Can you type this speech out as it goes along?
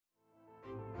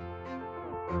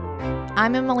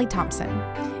I'm Emily Thompson.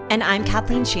 And I'm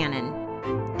Kathleen Shannon.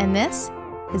 And this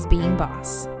is Being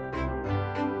Boss.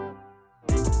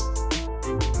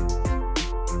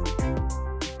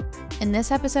 In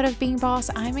this episode of Being Boss,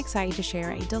 I'm excited to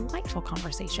share a delightful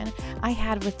conversation I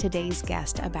had with today's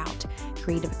guest about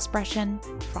creative expression,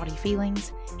 fraudy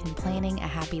feelings, and planning a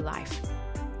happy life.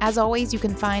 As always, you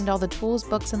can find all the tools,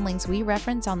 books, and links we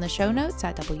reference on the show notes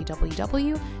at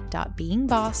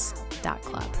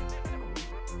www.beingboss.club.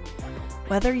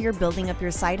 Whether you're building up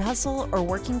your side hustle or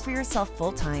working for yourself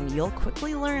full-time, you'll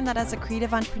quickly learn that as a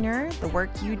creative entrepreneur, the work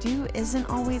you do isn't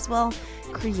always,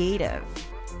 creative.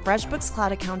 FreshBooks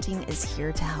Cloud Accounting is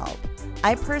here to help.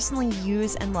 I personally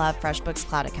use and love FreshBooks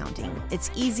Cloud Accounting. It's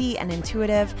easy and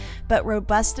intuitive, but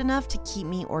robust enough to keep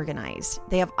me organized.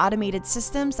 They have automated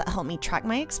systems that help me track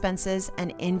my expenses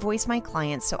and invoice my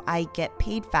clients so I get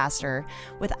paid faster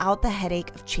without the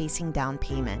headache of chasing down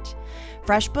payment.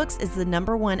 FreshBooks is the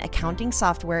 #1 accounting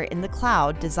software in the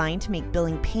cloud designed to make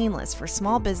billing painless for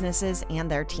small businesses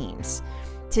and their teams.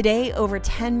 Today, over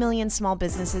 10 million small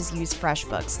businesses use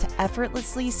FreshBooks to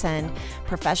effortlessly send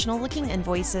professional-looking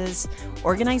invoices,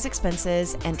 organize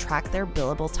expenses, and track their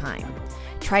billable time.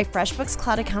 Try FreshBooks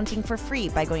Cloud Accounting for free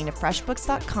by going to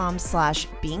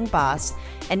freshbooks.com/beingboss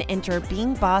and enter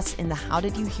Being Boss in the How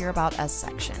Did You Hear About Us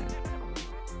section.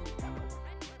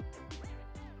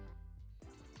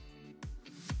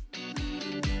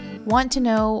 Want to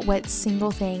know what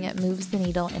single thing moves the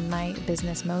needle in my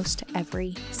business most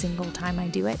every single time I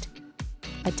do it?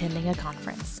 Attending a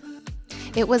conference.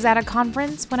 It was at a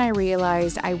conference when I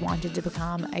realized I wanted to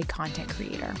become a content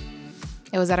creator.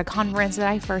 It was at a conference that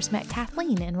I first met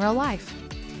Kathleen in real life.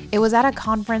 It was at a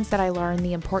conference that I learned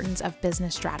the importance of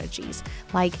business strategies,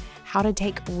 like how to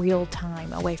take real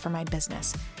time away from my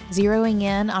business, zeroing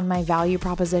in on my value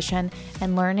proposition,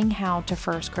 and learning how to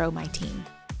first grow my team.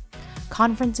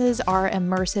 Conferences are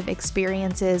immersive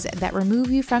experiences that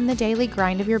remove you from the daily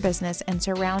grind of your business and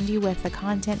surround you with the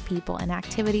content, people, and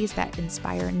activities that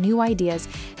inspire new ideas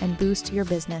and boost your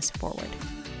business forward.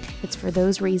 It's for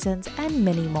those reasons and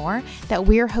many more that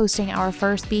we're hosting our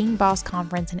first Being Boss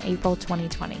conference in April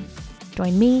 2020.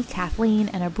 Join me, Kathleen,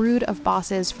 and a brood of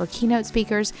bosses for keynote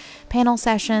speakers, panel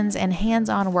sessions, and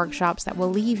hands-on workshops that will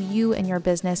leave you and your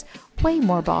business way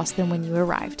more boss than when you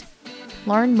arrived.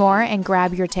 Learn more and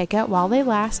grab your ticket while they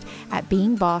last at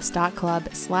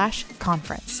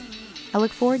beingboss.club/conference. I look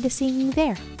forward to seeing you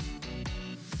there.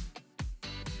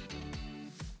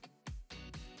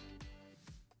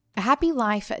 A happy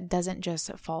life doesn't just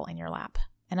fall in your lap.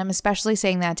 And I'm especially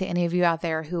saying that to any of you out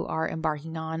there who are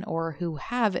embarking on or who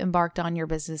have embarked on your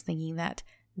business thinking that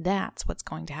that's what's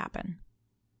going to happen.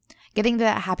 Getting to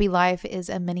that happy life is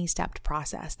a many-stepped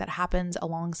process that happens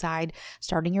alongside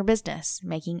starting your business,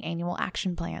 making annual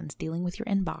action plans, dealing with your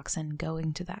inbox, and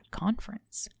going to that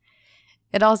conference.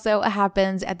 It also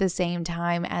happens at the same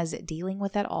time as dealing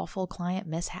with that awful client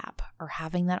mishap or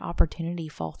having that opportunity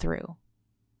fall through.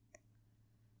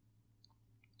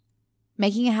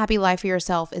 Making a happy life for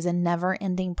yourself is a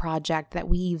never-ending project that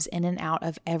weaves in and out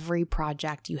of every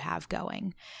project you have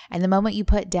going. And the moment you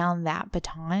put down that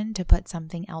baton to put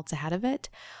something else ahead of it,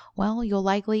 well, you'll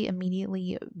likely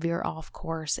immediately veer off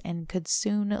course and could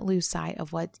soon lose sight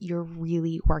of what you're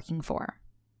really working for.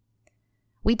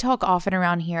 We talk often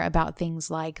around here about things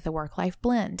like the work-life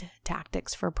blend,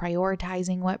 tactics for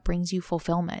prioritizing what brings you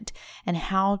fulfillment, and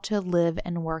how to live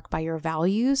and work by your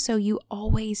values so you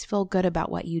always feel good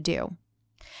about what you do.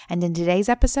 And in today's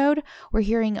episode, we're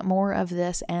hearing more of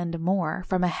this and more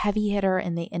from a heavy hitter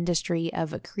in the industry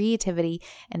of creativity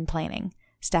and planning,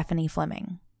 Stephanie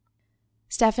Fleming.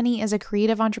 Stephanie is a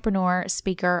creative entrepreneur,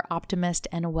 speaker, optimist,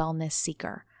 and wellness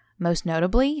seeker. Most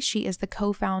notably, she is the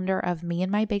co-founder of Me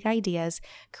and My Big Ideas,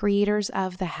 creators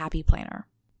of The Happy Planner.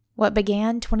 What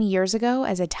began 20 years ago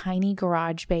as a tiny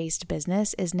garage-based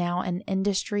business is now an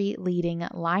industry-leading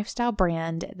lifestyle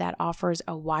brand that offers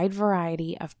a wide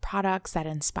variety of products that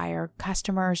inspire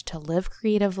customers to live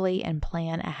creatively and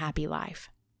plan a happy life.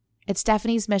 It's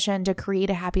Stephanie's mission to create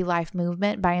a happy life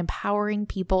movement by empowering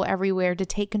people everywhere to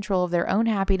take control of their own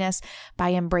happiness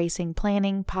by embracing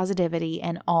planning, positivity,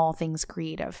 and all things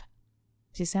creative.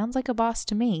 She sounds like a boss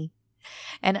to me.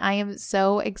 And I am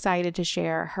so excited to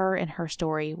share her and her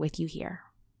story with you here.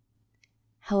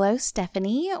 Hello,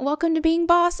 Stephanie. Welcome to Being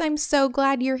Boss. I'm so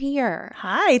glad you're here.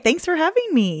 Hi, thanks for having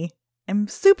me. I'm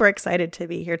super excited to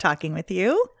be here talking with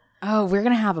you. Oh, we're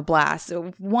going to have a blast.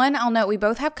 So one, I'll note we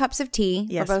both have cups of tea.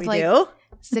 Yes, we're both we do.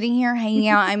 Sitting here hanging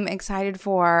out. I'm excited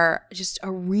for just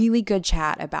a really good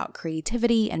chat about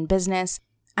creativity and business.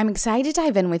 I'm excited to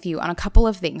dive in with you on a couple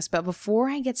of things, but before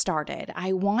I get started,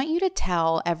 I want you to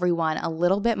tell everyone a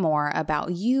little bit more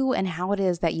about you and how it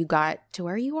is that you got to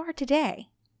where you are today.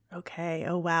 Okay.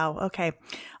 Oh, wow. Okay.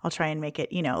 I'll try and make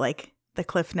it, like the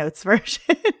Cliff Notes version.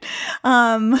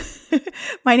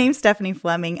 My name's Stephanie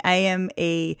Fleming. I am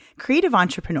a creative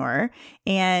entrepreneur,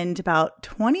 and about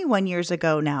 21 years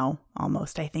ago now,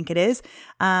 almost, I think it is,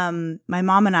 my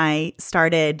mom and I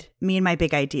started Me and My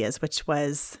Big Ideas, which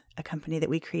was a company that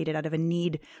we created out of a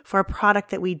need for a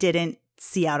product that we didn't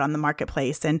see out on the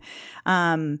marketplace. And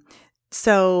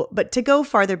but to go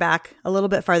a little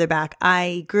bit farther back,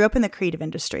 I grew up in the creative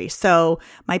industry. So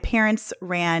my parents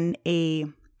ran a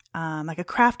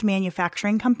craft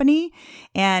manufacturing company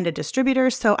and a distributor.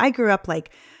 So I grew up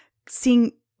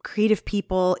seeing creative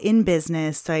people in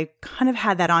business. So I kind of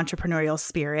had that entrepreneurial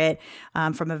spirit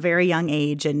from a very young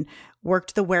age, and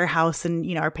worked the warehouse.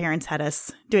 And, our parents had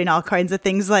us doing all kinds of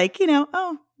things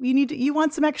you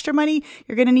want some extra money,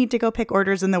 you're going to need to go pick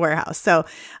orders in the warehouse. So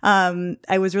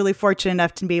I was really fortunate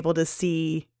enough to be able to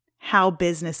see how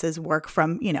businesses work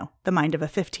from, the mind of a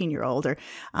 15-year-old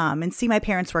and see my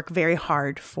parents work very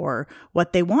hard for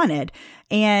what they wanted.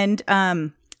 And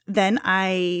then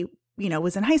I,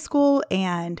 was in high school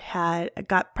and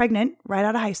got pregnant right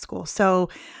out of high school. So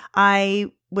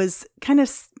I was kind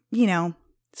of,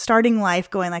 starting life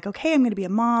going okay, I'm going to be a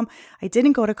mom. I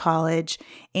didn't go to college,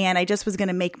 and I just was going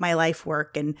to make my life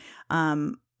work. And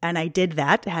I did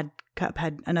that, had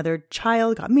another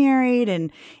child, got married,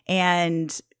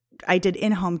 and I did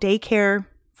in-home daycare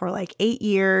for 8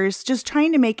 years, just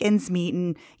trying to make ends meet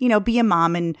and, be a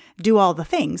mom and do all the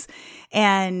things.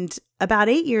 And about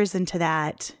 8 years into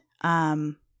that,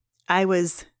 I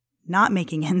was not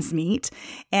making ends meet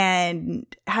and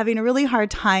having a really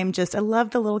hard time. I love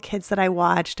the little kids that I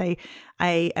watched. I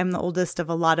am the oldest of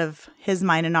a lot of his,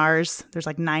 mine, and ours. There's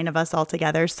 9 of us all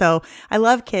together. So I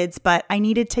love kids, but I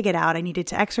needed to get out. I needed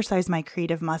to exercise my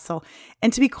creative muscle.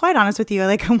 And to be quite honest with you,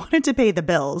 I wanted to pay the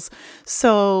bills.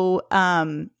 So,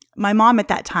 my mom at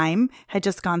that time had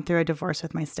just gone through a divorce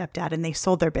with my stepdad, and they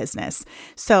sold their business.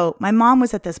 So my mom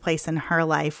was at this place in her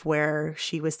life where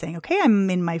she was saying, okay, I'm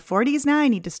in my 40s now. I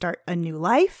need to start a new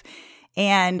life.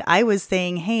 And I was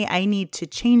saying, hey, I need to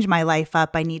change my life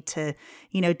up. I need to,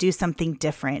 do something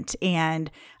different.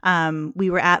 And we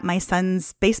were at my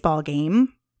son's baseball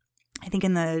game, I think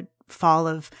in the fall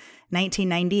of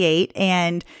 1998.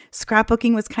 And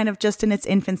scrapbooking was kind of just in its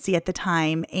infancy at the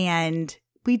time. And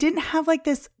we didn't have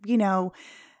this,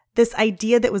 this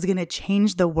idea that was going to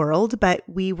change the world, but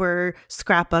we were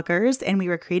scrapbookers and we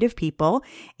were creative people,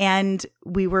 and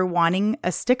we were wanting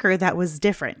a sticker that was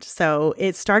different. So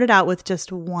it started out with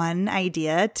just one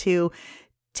idea to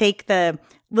take the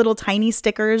little tiny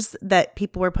stickers that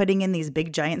people were putting in these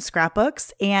big giant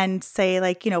scrapbooks and say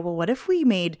well, what if we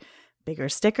made bigger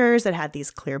stickers that had these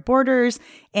clear borders?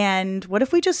 And what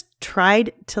if we just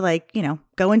tried to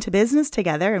go into business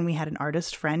together? And we had an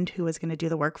artist friend who was going to do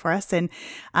the work for us. And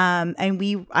I'm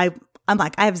I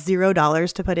have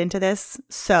 $0 to put into this.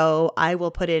 So I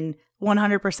will put in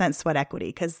 100% sweat equity,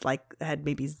 because I had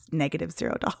maybe negative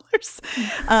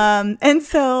 $0. And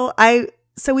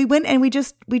so we went and we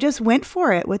just went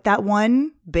for it with that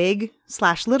one big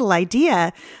 / little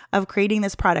idea of creating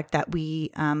this product that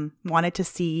we wanted to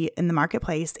see in the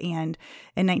marketplace. And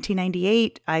in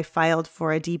 1998, I filed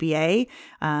for a DBA,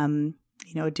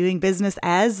 doing business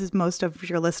as most of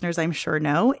your listeners, I'm sure,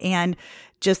 know, and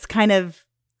just kind of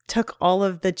took all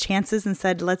of the chances and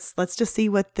said, let's just see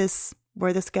where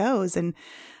this goes.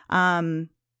 And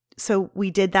so we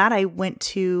did that. I went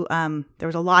to, there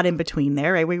was a lot in between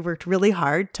there, right? We worked really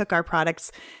hard, took our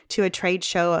products to a trade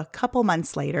show a couple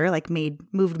months later,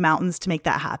 moved mountains to make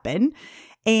that happen.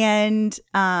 And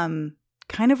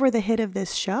kind of were the hit of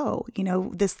this show.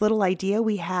 This little idea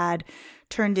we had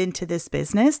turned into this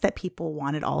business that people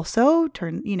wanted also,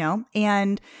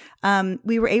 and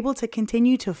we were able to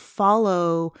continue to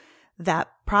follow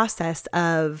that process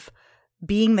of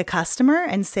being the customer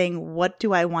and saying, what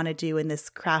do I want to do in this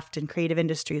craft and creative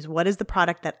industries? What is the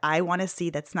product that I want to see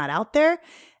that's not out there?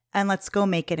 And let's go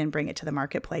make it and bring it to the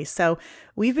marketplace. So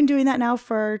we've been doing that now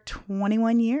for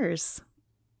 21 years.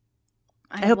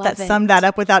 I hope that summed that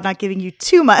up without not giving you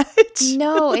too much.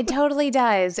 No, it totally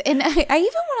does. And I even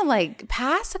want to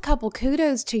pass a couple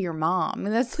kudos to your mom.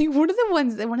 And that's one of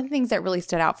the things that really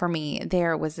stood out for me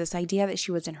there was this idea that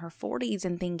she was in her 40s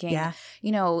and thinking,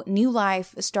 new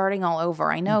life starting all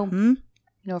over. I know,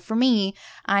 for me,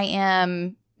 I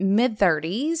am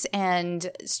mid-30s and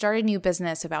started a new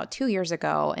business about 2 years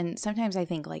ago. And sometimes I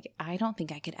think like, I don't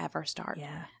think I could ever start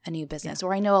a new business.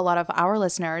 Or I know a lot of our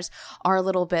listeners are a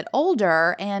little bit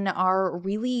older and are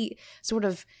really sort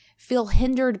of feel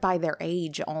hindered by their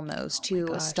age almost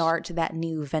to start that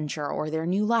new venture or their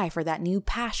new life or that new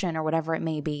passion or whatever it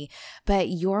may be. But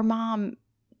your mom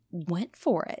went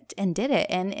for it and did it.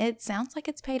 And it sounds like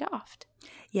it's paid off.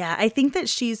 Yeah, I think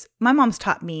that my mom's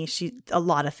taught me a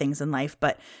lot of things in life,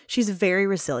 but she's very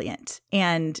resilient.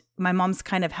 And my mom's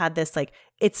kind of had this like,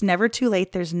 it's never too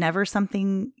late. There's never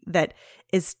something that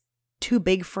is too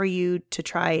big for you to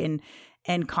try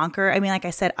and conquer. I mean, like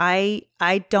I said, I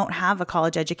don't have a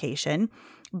college education,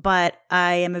 but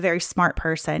I am a very smart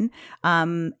person.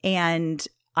 And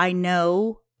I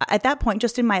know at that point,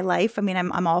 just in my life, I mean,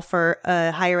 I'm all for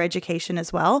higher education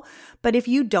as well. But if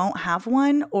you don't have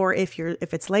one, or if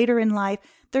it's later in life,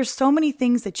 there's so many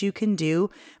things that you can do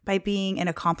by being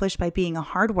by being a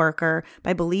hard worker,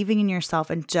 by believing in yourself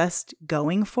and just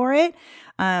going for it.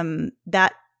 And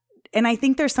I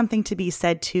think there's something to be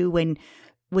said too when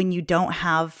you don't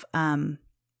have, not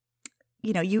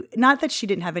that she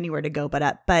didn't have anywhere to go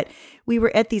but we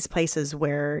were at these places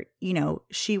where,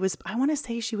 she was, I want to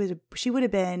say she would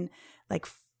have been like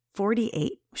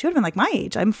 48. She would have been like my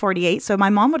age. I'm 48. So my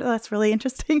mom that's really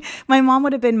interesting. My mom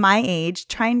would have been my age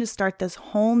trying to start this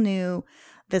whole new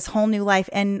life.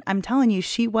 And I'm telling you,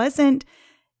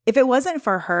 if it wasn't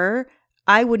for her,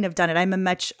 I wouldn't have done it.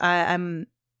 I'm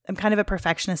kind of a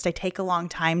perfectionist. I take a long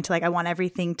time to I want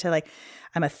everything to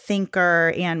I'm a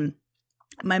thinker, and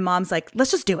my mom's like,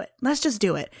 let's just do it. Let's just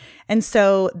do it. And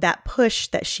so that push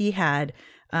that she had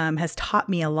has taught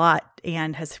me a lot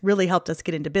and has really helped us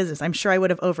get into business. I'm sure I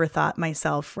would have overthought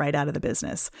myself right out of the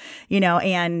business,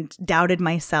 and doubted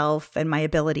myself and my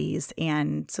abilities.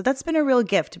 And so that's been a real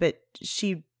gift. But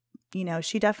she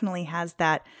definitely has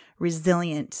that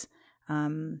resilient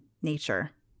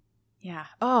nature. Yeah.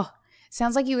 Oh,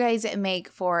 sounds like you guys make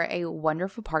for a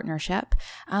wonderful partnership.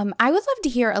 I would love to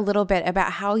hear a little bit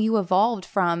about how you evolved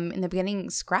from, in the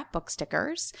beginning, scrapbook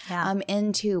stickers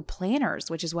into planners,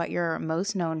 which is what you're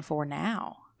most known for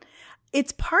now.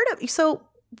 It's part of – so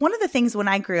one of the things when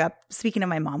I grew up, speaking of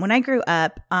my mom, when I grew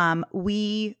up,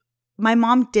 my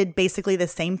mom did basically the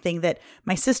same thing that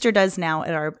my sister does now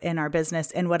in our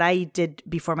business, and what I did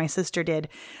before my sister did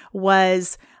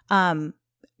was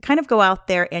kind of go out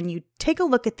there and you take a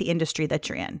look at the industry that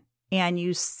you're in, and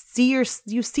you see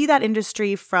that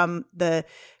industry from the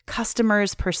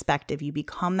customer's perspective. You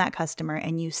become that customer,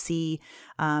 and you see,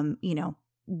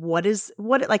 what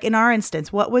in our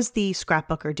instance, what was the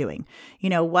scrapbooker doing?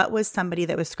 What was somebody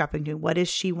that was scrapbooking doing? What does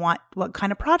she want? What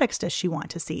kind of products does she want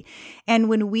to see? And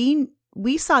when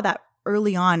we saw that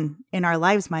early on in our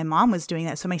lives, my mom was doing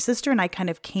that. So my sister and I kind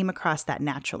of came across that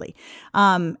naturally.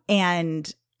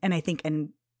 And I think, and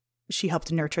she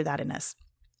helped nurture that in us.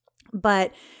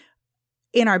 But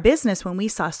in our business, when we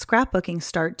saw scrapbooking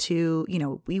start to,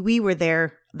 we were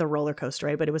there, the roller coaster,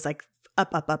 right? But it was like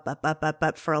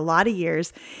up for a lot of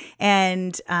years.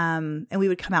 And we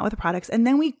would come out with the products. And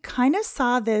then we kind of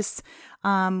saw this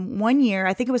one year,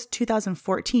 I think it was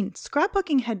 2014,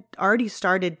 scrapbooking had already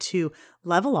started to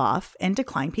level off and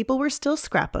decline. People were still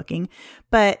scrapbooking,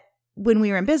 but when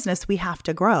we were in business, we have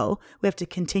to grow. We have to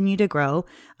continue to grow.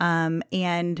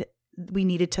 And we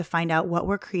needed to find out what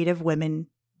were creative women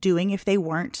doing if they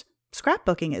weren't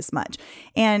scrapbooking as much.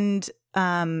 And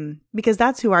because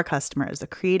that's who our customer is, a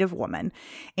creative woman.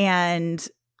 And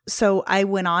so I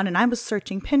went on and I was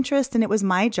searching Pinterest, and it was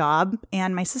my job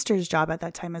and my sister's job at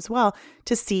that time as well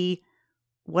to see,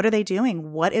 what are they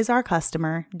doing? What is our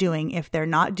customer doing if they're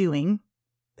not doing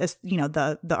this,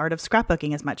 the art of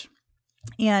scrapbooking as much?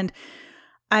 And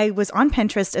I was on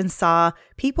Pinterest and saw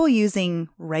people using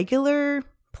regular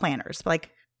planners,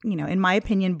 in my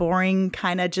opinion, boring,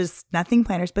 kind of just nothing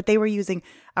planners, but they were using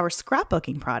our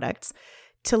scrapbooking products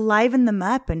to liven them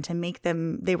up and to make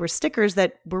them, they were stickers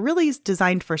that were really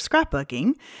designed for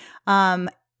scrapbooking. And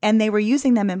they were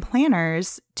using them in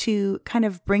planners to kind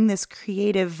of bring this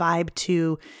creative vibe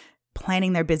to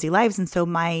planning their busy lives. And so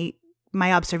my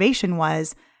observation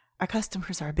was, our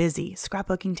customers are busy.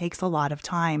 Scrapbooking takes a lot of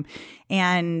time.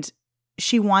 And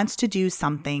she wants to do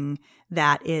something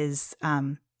that is,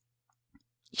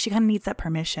 she kind of needs that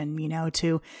permission,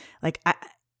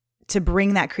 to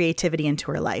bring that creativity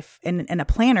into her life. And a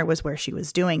planner was where she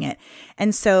was doing it.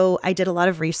 And so I did a lot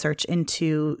of research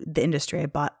into the industry. I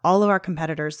bought all of our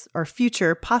competitors or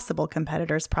future possible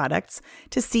competitors' products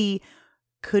to see,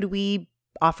 could we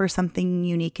offer something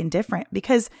unique and different?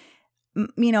 Because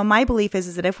my belief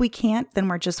is that if we can't, then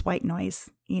we're just white noise.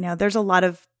 There's a lot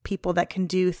of people that can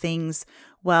do things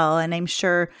well. And I'm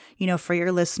sure, for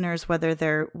your listeners,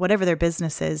 whatever their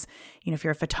business is, if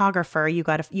you're a photographer,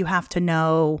 you have to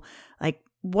know, like,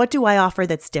 what do I offer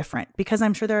that's different? Because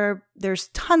I'm sure there's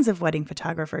tons of wedding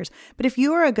photographers, but if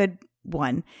you are a good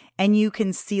one and you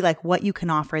can see like what you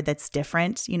can offer that's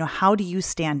different, how do you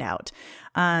stand out?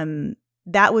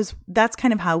 That's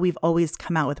kind of how we've always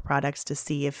come out with products to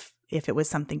see if it was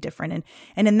something different.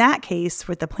 And in that case,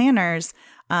 with the planners,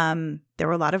 there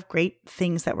were a lot of great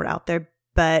things that were out there.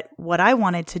 But what I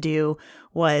wanted to do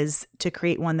was to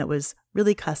create one that was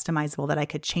really customizable that I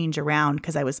could change around,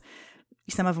 because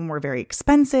some of them were very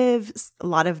expensive. A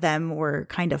lot of them were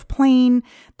kind of plain.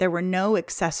 There were no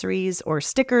accessories or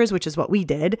stickers, which is what we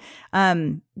did,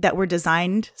 that were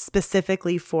designed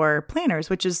specifically for planners,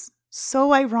 which is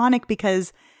so ironic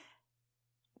because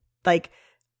like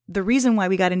the reason why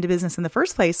we got into business in the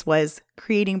first place was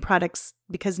creating products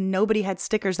because nobody had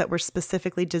stickers that were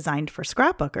specifically designed for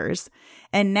scrapbookers.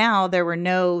 And now there were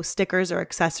no stickers or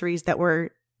accessories that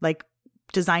were like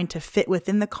designed to fit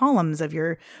within the columns of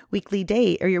your weekly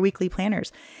date or your weekly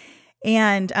planners.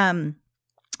 And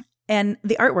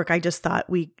the artwork, I just thought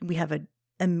we have an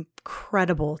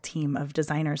incredible team of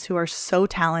designers who are so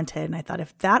talented. And I thought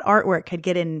if that artwork could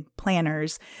get in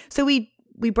planners, so we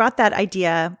brought that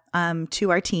idea to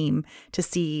our team to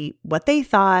see what they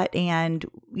thought. And,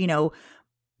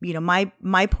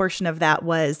 my portion of that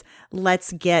was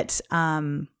let's get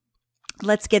the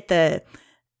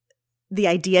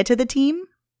idea to the team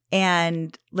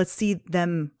and let's see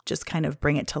them just kind of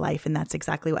bring it to life. And that's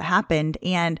exactly what happened.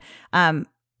 And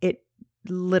it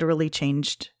literally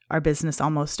changed our business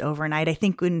almost overnight. I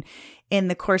think in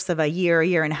the course of a year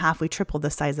and a half, we tripled the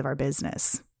size of our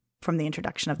business from the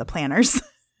introduction of the planners.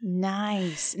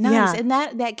 Nice. Yeah. And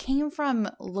that came from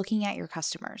looking at your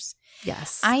customers.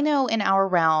 Yes. I know in our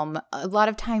realm, a lot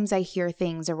of times I hear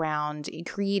things around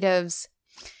creatives.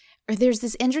 There's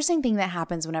this interesting thing that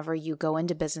happens whenever you go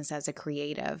into business as a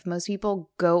creative. Most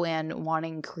people go in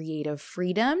wanting creative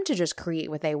freedom to just create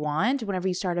what they want. Whenever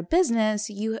you start a business,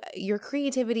 your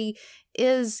creativity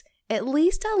is at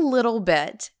least a little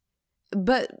bit,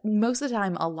 but most of the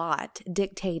time a lot,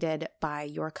 dictated by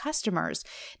your customers.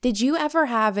 Did you ever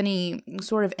have any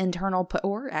sort of internal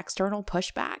or external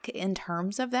pushback in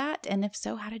terms of that? And if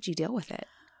so, how did you deal with it?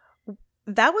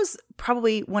 That was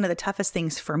probably one of the toughest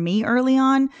things for me early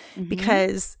on,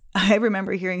 because I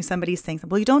remember hearing somebody saying,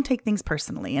 well, you don't take things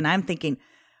personally. And I'm thinking,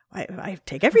 I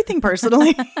take everything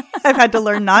personally. I've had to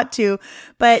learn not to.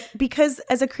 But because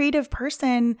as a creative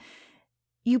person,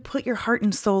 you put your heart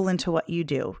and soul into what you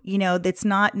do. It's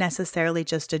not necessarily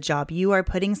just a job. You are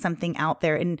putting something out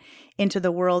there and into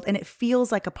the world, and it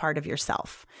feels like a part of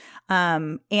yourself.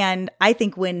 And I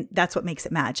think that's what makes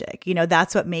it magic.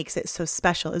 That's what makes it so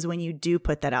special, is when you do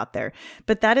put that out there.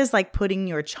 But that is like putting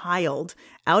your child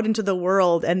out into the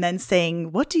world and then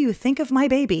saying, what do you think of my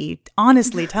baby?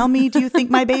 Honestly, tell me, do you think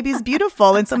my baby's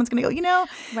beautiful? And someone's going to go,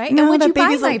 right? No, and would you buy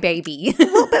baby's my baby? a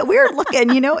little bit weird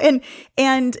looking,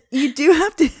 and you do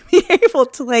have to be able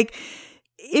to, like,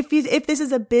 if this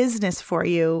is a business for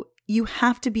you, you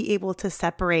have to be able to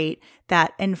separate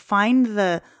that and find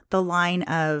the line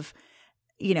of,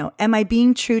 am I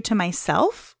being true to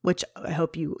myself, which I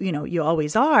hope you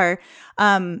always are.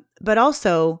 But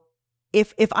also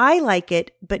if I like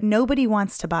it, but nobody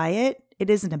wants to buy it, it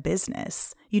isn't a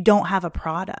business. You don't have a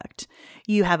product.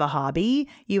 You have a hobby.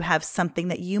 You have something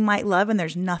that you might love, and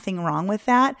there's nothing wrong with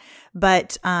that.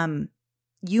 But,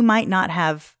 you might not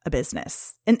have a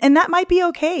business, and that might be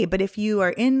okay. But if you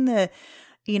are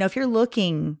if you're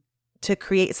looking to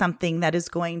create something that is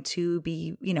going to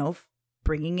be,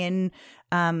 bringing in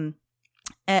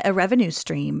a revenue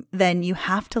stream, then you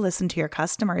have to listen to your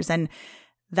customers. And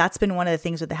that's been one of the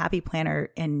things with the Happy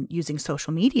Planner and using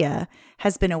social media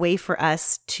has been a way for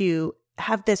us to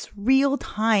have this real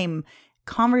time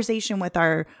conversation with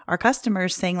our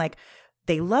customers, saying like,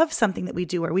 they love something that we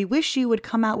do, or we wish you would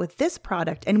come out with this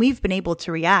product. And we've been able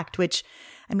to react, which,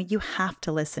 you have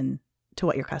to listen to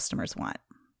what your customers want.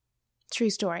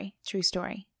 True story.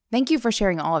 Thank you for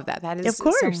sharing all of that. That is of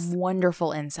course some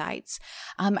wonderful insights.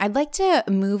 I'd like to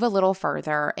move a little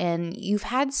further, and you've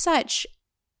had such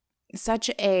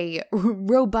a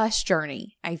robust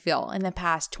journey, I feel, in the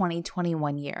past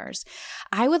 21 years.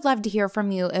 I would love to hear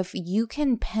from you if you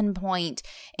can pinpoint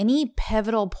any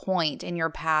pivotal point in your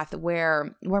path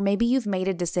where maybe you've made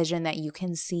a decision that you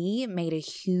can see made a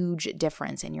huge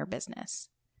difference in your business.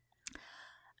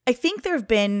 I think there have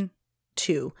been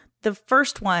two. The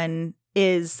first one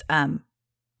is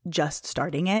just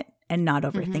starting it and not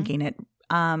overthinking it.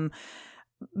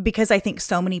 Because I think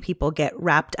so many people get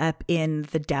wrapped up in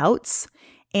the doubts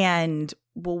And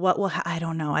well, what will I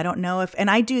don't know. I don't know if, and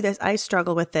I do this, I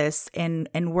struggle with this and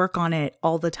work on it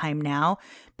all the time now.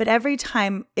 But every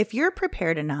time, if you're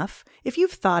prepared enough, if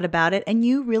you've thought about it and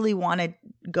you really want to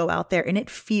go out there and it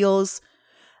feels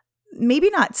maybe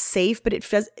not safe, but it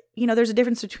feels, there's a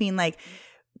difference between like,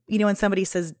 when somebody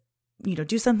says,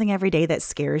 do something every day that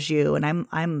scares you. And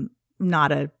I'm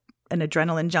not an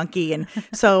adrenaline junkie. And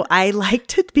so I like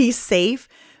to be safe,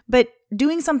 but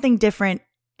doing something different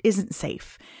isn't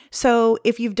safe. So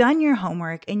if you've done your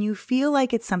homework and you feel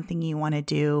like it's something you want to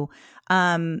do,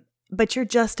 but you're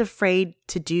just afraid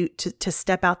to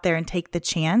step out there and take the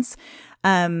chance,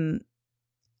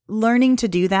 learning to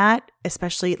do that,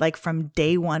 especially like from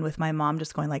day one with my mom,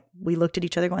 just going like, we looked at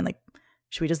each other going like,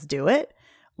 should we just do it?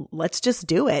 Let's just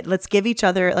do it. Let's give each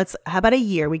other, how about a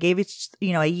year? We gave each,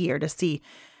 a year to see.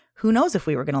 Who knows if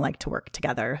we were going to like to work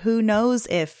together? Who knows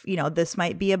if, this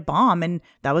might be a bomb, and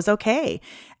that was okay.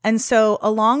 And so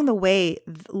along the way,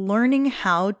 learning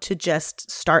how to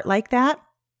just start like that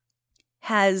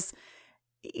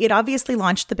it obviously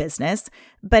launched the business,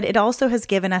 but it also has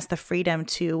given us the freedom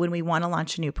to, when we want to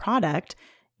launch a new product,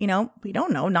 we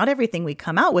don't know. Not everything we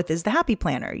come out with is the Happy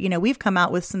Planner. We've come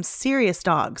out with some serious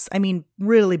dogs. I mean,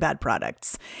 really bad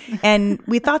products. And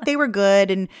we thought they were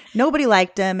good and nobody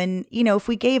liked them. And, if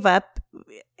we gave up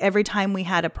every time we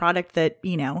had a product that,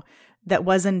 that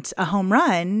wasn't a home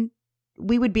run,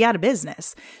 we would be out of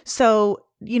business. So,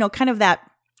 kind of that,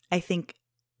 I think,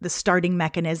 the starting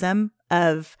mechanism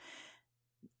of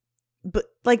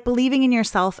like believing in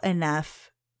yourself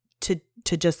enough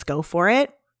to just go for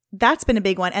it. That's been a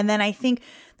big one. And then I think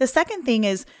the second thing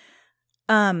is,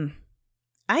 I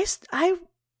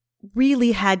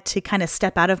really had to kind of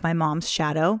step out of my mom's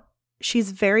shadow.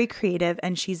 She's very creative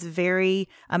and she's very,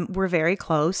 we're very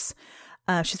close.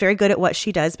 She's very good at what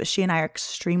she does, but she and I are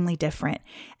extremely different.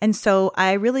 And so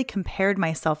I really compared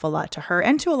myself a lot to her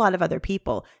and to a lot of other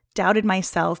people. Doubted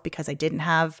myself because I didn't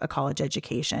have a college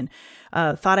education.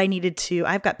 Thought I needed to.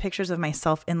 I've got pictures of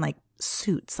myself in like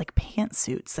suits, like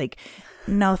pantsuits. Like,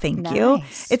 no, thank you.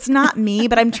 It's not me,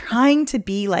 but I'm trying to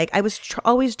be like, I was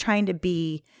always trying to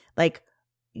be like,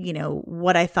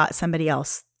 what I thought somebody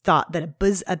else thought that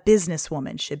a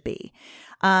businesswoman should be.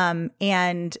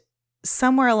 And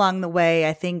somewhere along the way,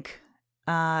 I think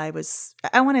I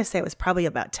want to say it was probably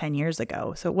about 10 years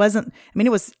ago. So it wasn't, it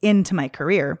was into my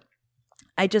career.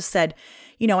 I just said,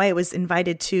 I was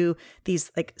invited to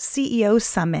these like CEO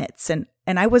summits and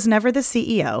I was never the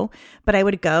CEO, but I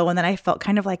would go and then I felt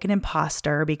kind of like an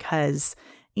imposter because,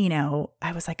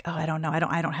 I was like, oh, I don't know. I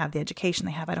don't have the education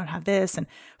they have. I don't have this. And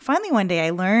finally one day I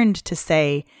learned to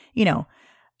say,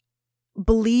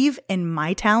 believe in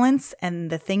my talents and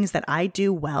the things that I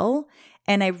do well.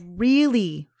 And I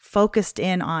really focused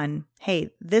in on, hey,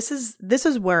 this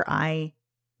is where I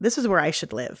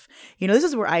should live. This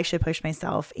is where I should push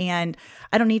myself. And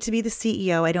I don't need to be the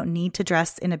CEO. I don't need to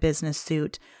dress in a business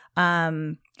suit.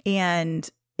 And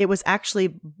it was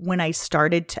actually when I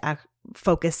started to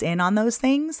focus in on those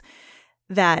things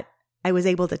that I was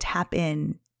able to tap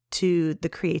in to the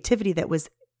creativity that was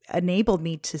enabled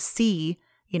me to see,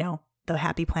 the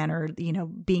Happy Planner,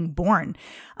 being born.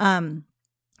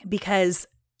 Because,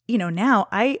 now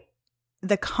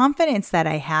the confidence that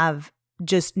I have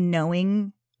just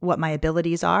knowing what my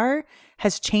abilities are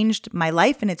has changed my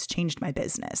life and it's changed my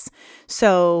business.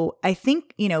 So I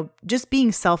think, just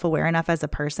being self-aware enough as a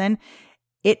person,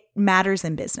 it matters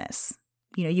in business.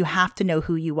 You have to know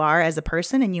who you are as a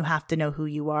person and you have to know who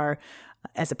you are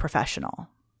as a professional.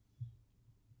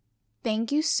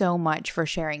 Thank you so much for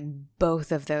sharing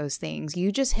both of those things.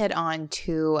 You just hit on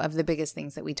two of the biggest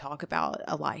things that we talk about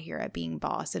a lot here at Being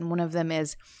Boss. And one of them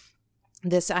is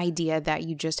this idea that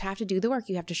you just have to do the work.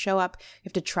 You have to show up. You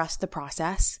have to trust the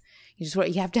process.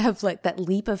 You have to have like that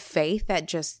leap of faith that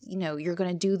just, you're going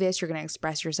to do this. You're going to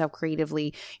express yourself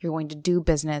creatively. You're going to do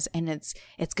business and it's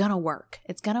going to work.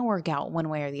 It's going to work out one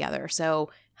way or the other.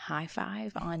 So high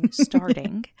five on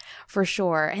starting for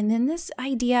sure. And then this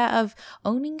idea of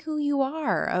owning who you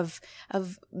are, of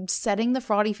setting the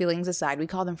fraudy feelings aside. We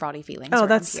call them fraudy feelings. Oh,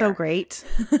 that's so great.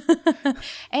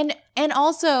 And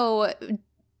also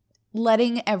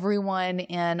letting everyone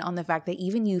in on the fact that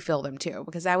even you feel them too,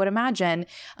 because I would imagine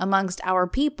amongst our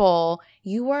people,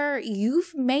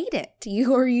 you've made it.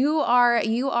 You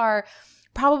are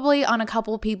probably on a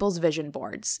couple of people's vision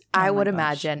boards. I would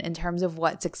imagine in terms of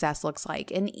what success looks like,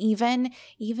 and even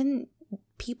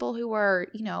people who are,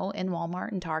 in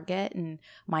Walmart and Target and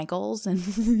Michael's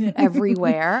and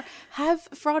everywhere have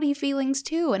fraudy feelings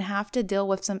too, and have to deal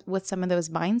with some of those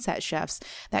mindset shifts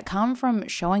that come from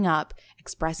showing up,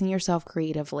 expressing yourself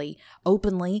creatively,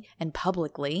 openly and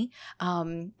publicly,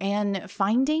 and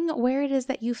finding where it is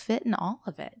that you fit in all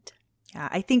of it. Yeah,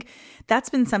 I think that's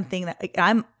been something that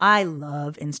I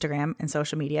love Instagram and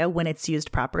social media when it's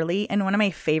used properly. And one of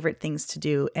my favorite things to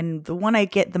do, and the one I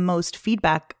get the most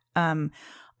feedback on,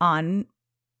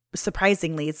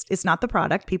 surprisingly, it's not the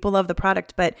product. People love the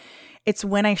product, but it's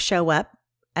when I show up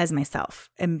as myself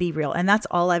and be real. And that's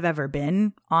all I've ever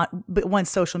been on. But once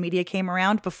social media came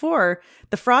around, before,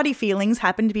 the fraudy feelings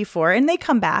happened before, and they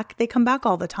come back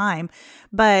all the time.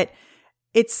 But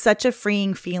it's such a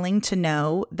freeing feeling to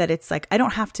know that it's like, I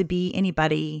don't have to be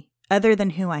anybody other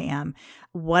than who I am.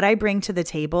 What I bring to the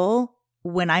table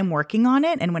when I'm working on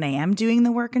it and when I am doing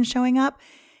the work and showing up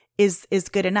is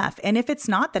good enough. And if it's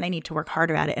not, then I need to work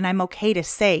harder at it. And I'm okay to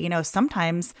say,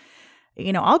 sometimes,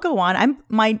 I'll go on.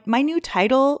 My new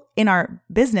title in our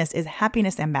business is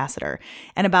Happiness Ambassador.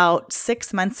 And about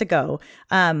 6 months ago,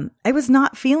 I was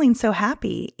not feeling so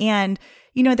happy. And,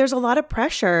 there's a lot of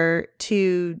pressure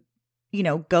to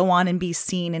go on and be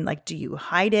seen, and like, do you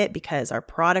hide it because our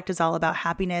product is all about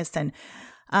happiness? And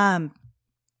I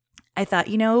thought,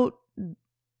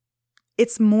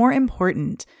 it's more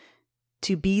important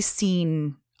to be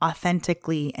seen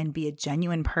authentically and be a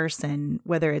genuine person,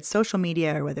 whether it's social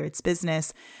media or whether it's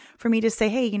business, for me to say,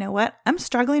 hey, you know what? I'm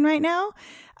struggling right now.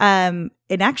 And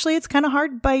actually, it's kind of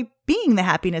hard by being the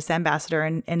happiness ambassador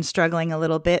and struggling a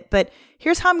little bit, but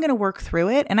here's how I'm going to work through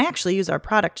it. And I actually use our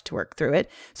product to work through it.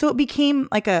 So it became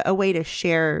like a way to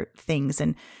share things.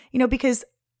 And, because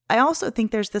I also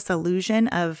think there's this illusion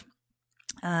of,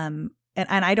 and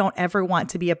I don't ever want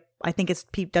to be I think it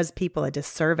does people a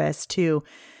disservice to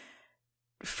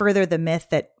further the myth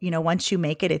that, once you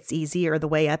make it, it's easy, or the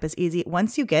way up is easy.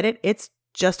 Once you get it, it's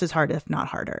just as hard, if not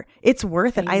harder. It's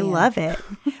worth it. I love it,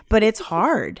 but it's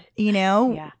hard,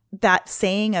 Yeah. That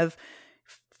saying of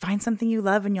find something you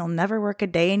love and you'll never work a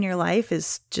day in your life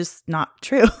is just not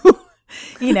true.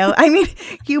 I mean,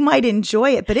 you might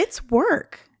enjoy it, but it's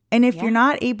work. And if you're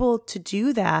not able to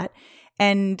do that,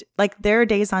 and like, there are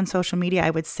days on social media I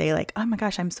would say like, oh my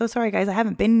gosh, I'm so sorry guys, I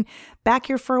haven't been back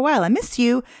here for a while. I miss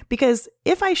you. Because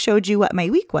if I showed you what my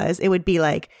week was, it would be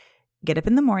like, get up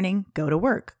in the morning, go to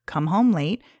work, come home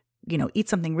late, eat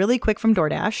something really quick from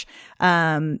DoorDash,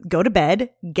 go to bed,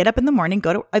 get up in the morning,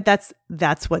 go to,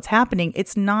 that's what's happening.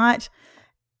 It's not,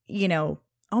 oh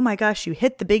my gosh, you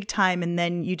hit the big time and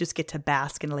then you just get to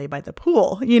bask and lay by the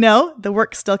pool, the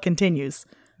work still continues.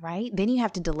 Right? Then you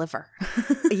have to deliver.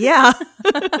 Yeah.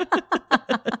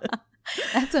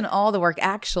 That's when all the work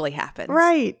actually happens.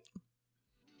 Right.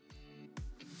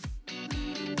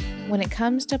 When it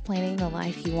comes to planning the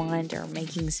life you want or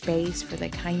making space for the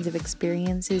kinds of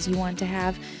experiences you want to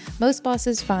have, most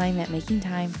bosses find that making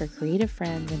time for creative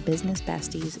friends and business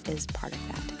besties is part of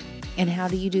that. And how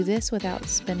do you do this without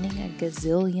spending a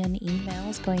gazillion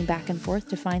emails going back and forth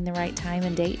to find the right time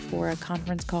and date for a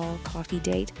conference call, coffee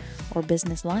date, or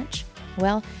business lunch?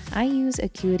 Well, I use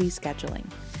Acuity Scheduling.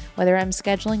 Whether I'm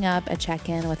scheduling up a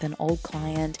check-in with an old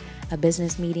client, a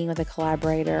business meeting with a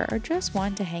collaborator, or just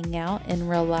want to hang out in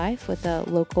real life with a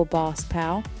local boss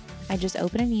pal, I just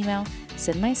open an email,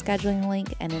 send my scheduling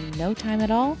link, and in no time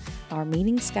at all, our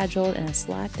meeting's scheduled in a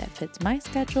slot that fits my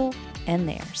schedule and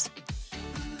theirs.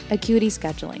 Acuity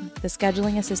Scheduling, the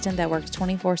scheduling assistant that works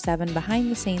 24/7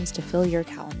 behind the scenes to fill your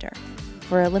calendar.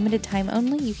 For a limited time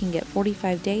only, you can get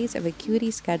 45 days of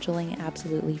Acuity Scheduling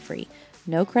absolutely free.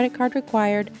 No credit card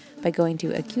required by going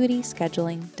to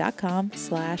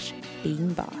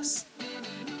acuityscheduling.com/beingboss.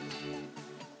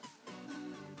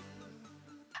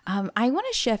 I want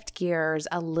to shift gears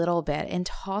a little bit and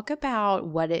talk about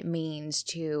what it means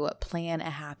to plan a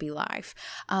happy life.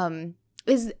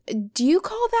 Do you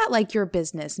call that like your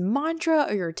business mantra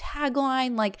or your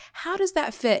tagline? Like, how does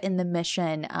that fit in the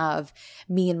mission of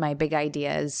Me and My Big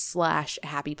Ideas /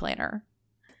 Happy Planner?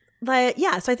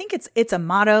 Yeah, so I think it's a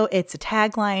motto, it's a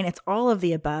tagline, it's all of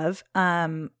the above.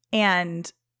 And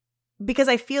because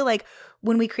I feel like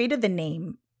when we created the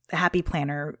name, the Happy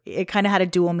Planner, it kind of had a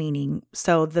dual meaning.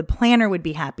 So the planner would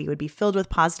be happy, would be filled with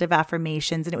positive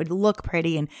affirmations, and it would look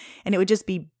pretty, and it would just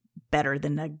be better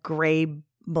than a gray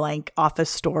blank office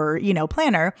store,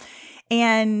 planner.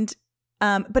 And,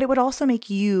 but it would also make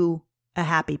you a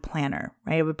happy planner,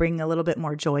 right? It would bring a little bit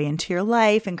more joy into your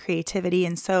life and creativity.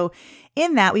 And so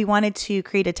in that, we wanted to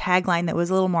create a tagline that was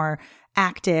a little more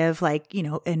active, like,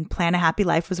 and Plan a Happy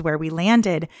Life was where we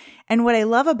landed. And what I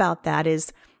love about that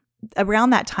is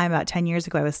around that time, about 10 years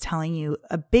ago, I was telling you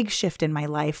a big shift in my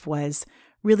life was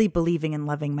really believing and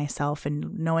loving myself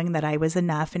and knowing that I was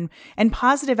enough, and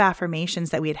positive affirmations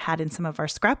that we had in some of our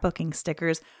scrapbooking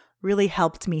stickers really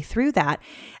helped me through that.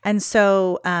 And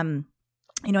so,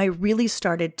 I really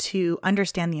started to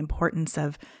understand the importance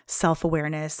of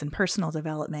self-awareness and personal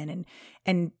development,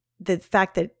 and the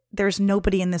fact that there's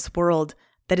nobody in this world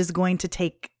that is going to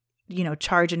take,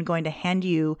 charge and going to hand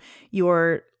you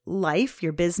your life,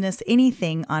 your business,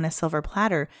 anything on a silver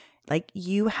platter. Like,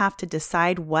 you have to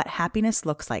decide what happiness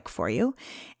looks like for you.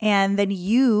 And then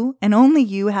you, and only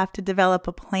you, have to develop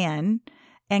a plan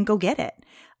and go get it.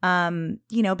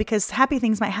 Because happy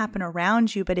things might happen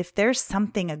around you, but if there's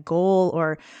something, a goal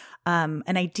or an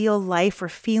ideal life or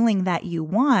feeling that you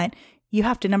want, you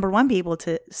have to, number one, be able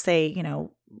to say,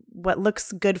 what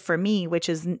looks good for me, which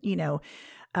is,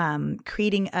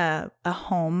 creating a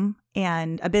home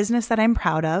and a business that I'm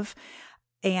proud of,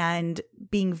 and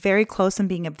being very close and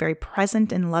being a very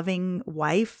present and loving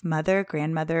wife, mother,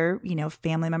 grandmother,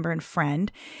 family member and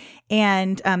friend,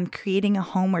 and creating a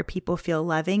home where people feel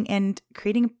loving and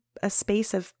creating a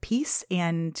space of peace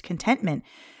and contentment.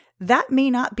 That may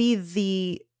not be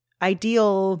the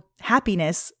ideal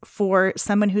happiness for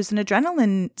someone who's an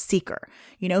adrenaline seeker,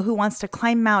 who wants to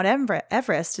climb Mount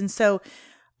Everest. And so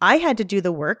I had to do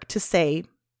the work to say,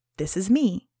 this is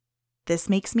me. This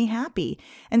makes me happy.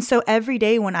 And so every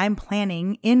day when I'm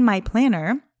planning in my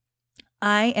planner,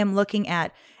 I am looking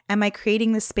at, am I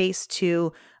creating the space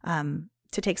to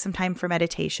take some time for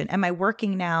meditation? Am I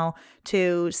working now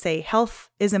to say health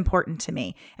is important to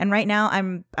me? And right now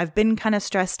I've been kind of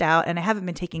stressed out and I haven't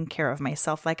been taking care of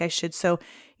myself like I should. So,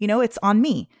 it's on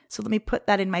me. So let me put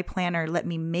that in my planner. Let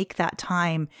me make that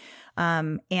time.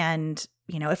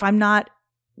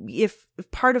 If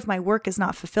part of my work is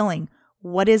not fulfilling,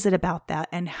 what is it about that?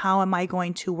 And how am I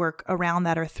going to work around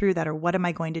that or through that? Or what am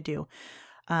I going to do?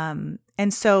 And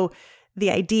so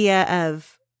the idea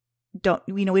of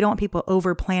we don't want people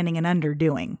over planning and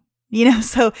underdoing,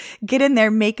 so get in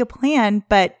there, make a plan,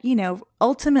 but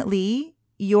ultimately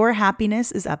your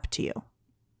happiness is up to you.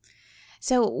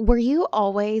 So were you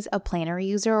always a planner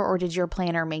user, or did your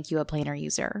planner make you a planner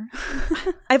user?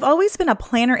 I've always been a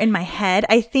planner in my head.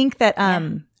 I think that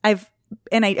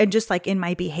I just like in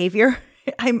my behavior,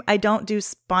 I don't do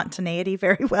spontaneity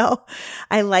very well.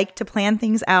 I like to plan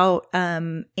things out.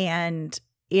 And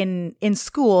in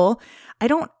school, I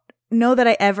don't know that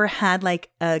I ever had like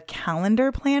a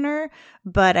calendar planner,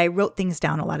 but I wrote things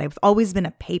down a lot. I've always been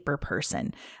a paper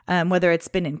person, whether it's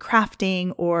been in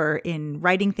crafting or in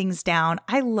writing things down.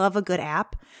 I love a good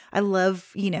app. I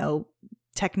love,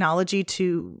 technology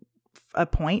to a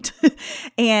point.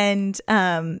 And,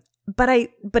 but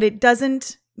it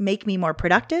doesn't make me more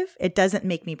productive. It doesn't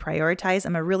make me prioritize.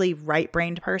 I'm a really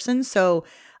right-brained person. So,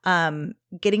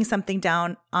 getting something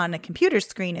down on a computer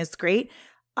screen is great.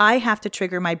 I have to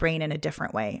trigger my brain in a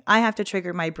different way. I have to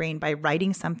trigger my brain by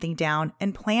writing something down,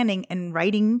 and planning and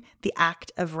writing, the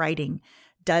act of writing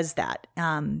does that.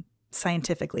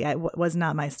 Scientifically, was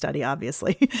not my study,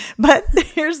 obviously, but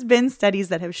there's been studies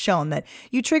that have shown that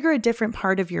you trigger a different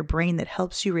part of your brain that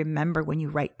helps you remember when you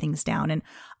write things down. And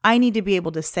I need to be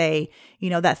able to say,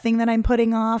 that thing that I'm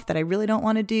putting off that I really don't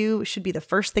want to do should be the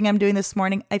first thing I'm doing this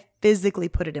morning. I physically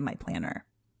put it in my planner.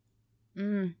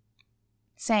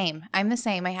 Same. I'm the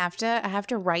same. I have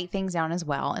to write things down as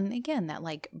well. And again, that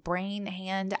like brain,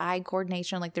 hand, eye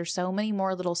coordination, like there's so many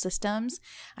more little systems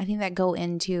I think that go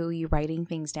into you writing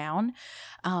things down.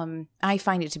 I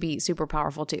find it to be super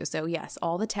powerful too. So yes,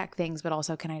 all the tech things, but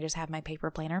also, can I just have my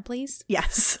paper planner, please?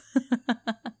 Yes.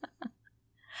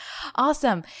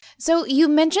 Awesome. So you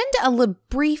mentioned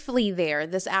briefly there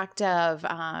this act of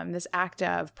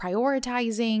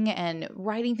prioritizing and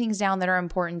writing things down that are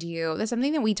important to you. That's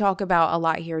something that we talk about a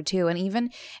lot here too. And even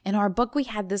in our book, we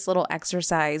had this little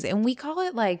exercise, and we call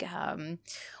it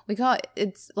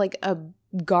it's like a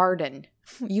garden.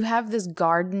 You have this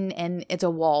garden, and it's a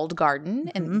walled garden,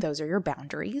 and those are your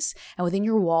boundaries. And within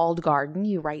your walled garden,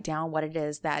 you write down what it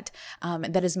is that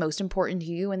is most important to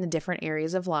you in the different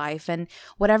areas of life. And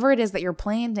whatever it is that you're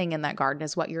planting in that garden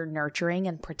is what you're nurturing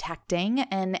and protecting,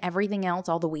 and everything else,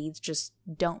 all the weeds, just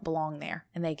don't belong there,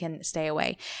 and they can stay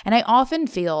away. And I often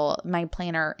feel my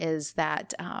planner is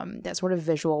that sort of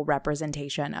visual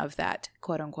representation of that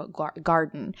quote unquote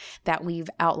garden that we've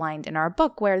outlined in our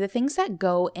book, where the things that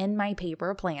go in my paper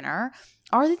planner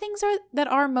are the things that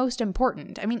are most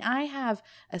important. I mean, I have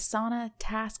Asana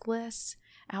task lists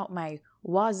out my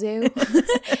wazoo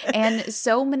and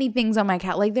so many things on my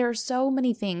like there are so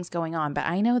many things going on, but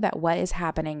I know that what is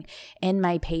happening in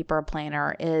my paper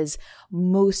planner is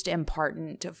most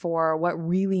important for what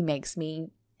really makes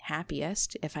me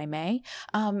happiest, if I may.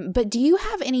 But do you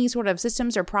have any sort of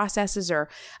systems or processes or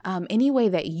any way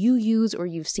that you use or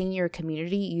you've seen your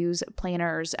community use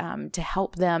planners to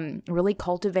help them really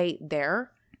cultivate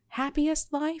their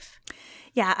happiest life?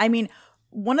 Yeah. I mean,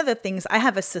 one of the things, I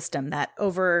have a system that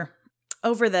over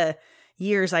the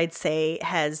years, I'd say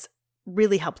has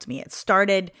really helped me. It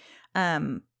started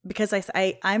because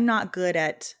I'm not good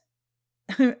at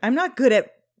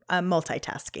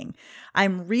multitasking.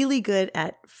 I'm really good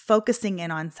at focusing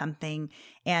in on something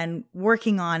and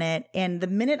working on it. And the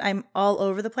minute I'm all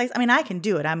over the place, I mean, I can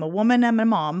do it. I'm a woman, I'm a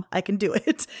mom, I can do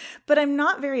it, but I'm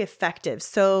not very effective.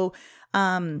 So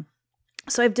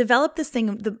I've developed this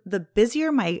thing. The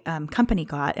busier my company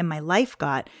got and my life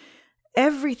got,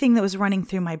 everything that was running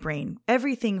through my brain,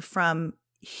 everything from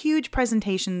huge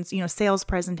presentations, sales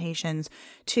presentations,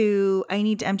 to I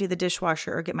need to empty the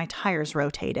dishwasher or get my tires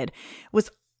rotated, was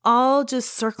all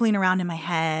just circling around in my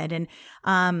head.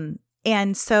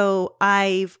 And so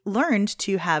I've learned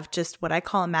to have just what I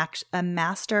call a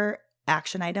master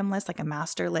action item list, like a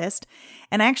master list.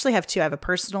 And I actually have two. I have a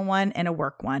personal one and a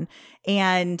work one.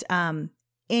 And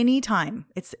anytime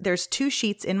there's 2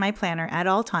 sheets in my planner at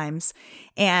all times.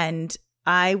 And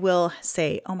I will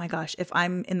say, oh my gosh, if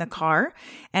I'm in the car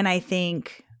and I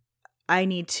think I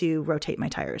need to rotate my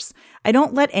tires, I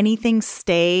don't let anything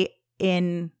stay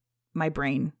in my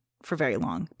brain for very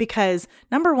long because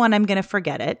number one, I'm going to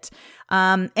forget it.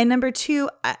 And number two,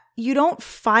 you don't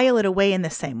file it away in the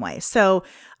same way. So,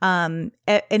 and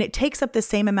it takes up the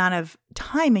same amount of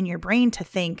time in your brain to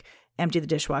think, empty the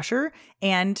dishwasher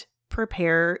and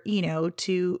prepare,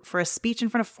 for a speech in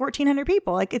front of 1,400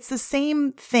 people. Like it's the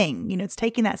same thing, it's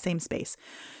taking that same space.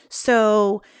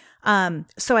 So I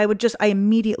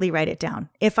immediately write it down.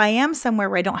 If I am somewhere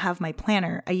where I don't have my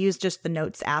planner, I use just the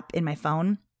notes app in my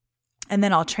phone and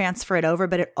then I'll transfer it over,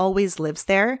 but it always lives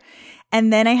there.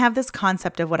 And then I have this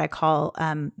concept of what I call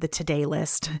the today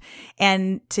list.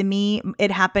 And to me, it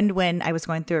happened when I was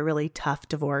going through a really tough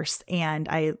divorce and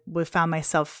I found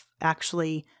myself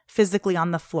actually physically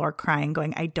on the floor crying,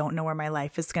 going, I don't know where my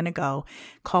life is going to go.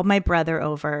 Called my brother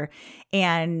over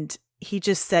and he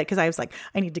just said, because I was like,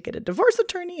 I need to get a divorce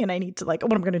attorney and I need to what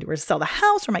I'm going to do is sell the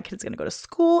house or my kid's going to go to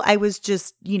school. I was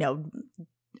just,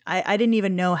 I didn't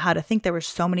even know how to think. There were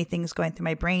so many things going through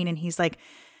my brain. And he's like,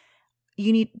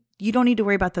 you don't need to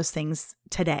worry about those things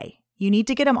today. You need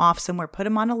to get them off somewhere, put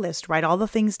them on a list, write all the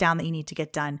things down that you need to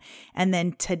get done. And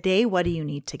then today, what do you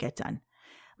need to get done?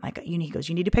 He goes,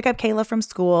 you need to pick up Kayla from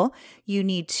school. You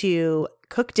need to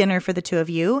cook dinner for the 2 of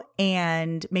you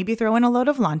and maybe throw in a load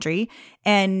of laundry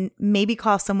and maybe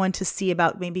call someone to see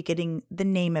about maybe getting the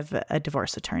name of a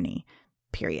divorce attorney,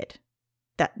 period.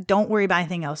 Don't worry about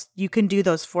anything else. You can do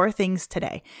those 4 things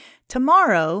today.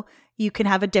 Tomorrow, you can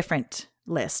have a different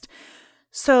list.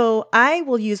 So I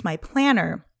will use my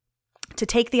planner to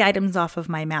take the items off of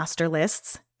my master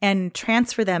lists and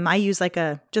transfer them. I use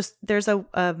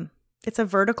it's a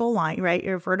vertical line, right?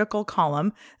 Your vertical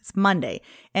column. It's Monday.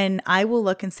 And I will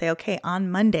look and say, okay, on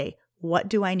Monday, what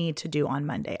do I need to do on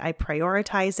Monday? I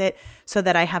prioritize it so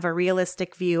that I have a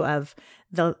realistic view of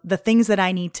the things that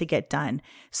I need to get done.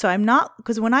 So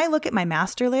because when I look at my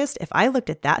master list, if I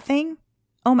looked at that thing,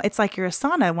 it's like your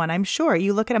Asana one, I'm sure.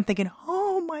 You look at it, I'm thinking,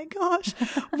 oh my gosh,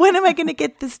 when am I going to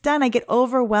get this done? I get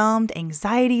overwhelmed,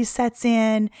 anxiety sets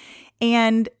in,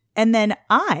 and then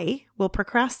I will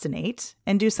procrastinate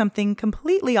and do something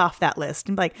completely off that list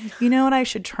and be like, what I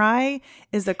should try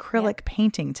is acrylic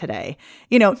painting today.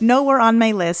 Nowhere on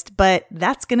my list, but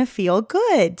that's going to feel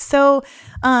good. So,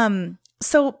 I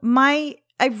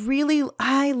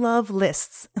love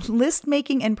lists, list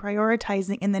making and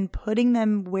prioritizing and then putting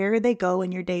them where they go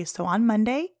in your day. So on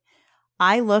Monday,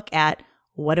 I look at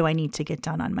what do I need to get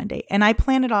done on Monday? And I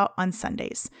plan it out on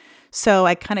Sundays. So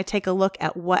I kind of take a look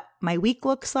at what my week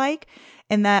looks like.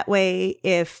 And that way,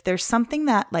 if there's something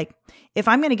that if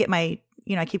I'm going to get my,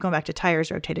 I keep going back to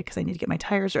tires rotated because I need to get my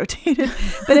tires rotated.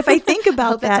 But if I think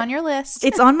about that, it's on your list.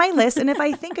 It's on my list. And if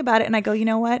I think about it and I go, you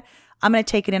know what? I'm going to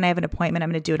take it in. I have an appointment. I'm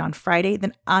going to do it on Friday.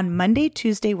 Then on Monday,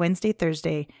 Tuesday, Wednesday,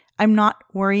 Thursday, I'm not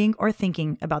worrying or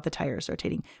thinking about the tires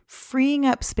rotating, freeing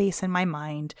up space in my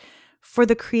mind for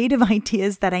the creative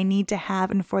ideas that I need to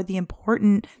have and for the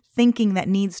important thinking that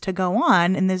needs to go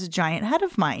on in this giant head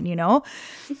of mine,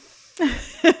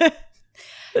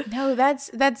 No,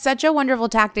 that's such a wonderful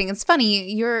tactic. It's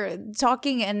funny, you're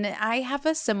talking and I have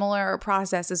a similar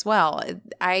process as well.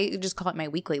 I just call it my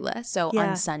weekly list. So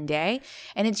on Sunday,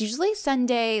 and it's usually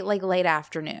Sunday, late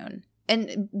afternoon.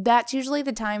 And that's usually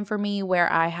the time for me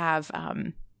where I have,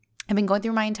 I've been going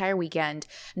through my entire weekend,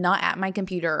 not at my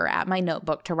computer or at my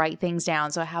notebook to write things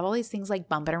down. So I have all these things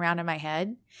bumping around in my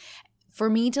head. for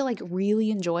me to like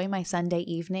really enjoy my Sunday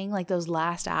evening, like those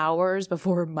last hours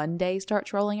before Monday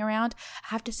starts rolling around, I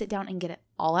have to sit down and get it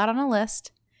all out on a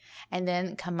list. And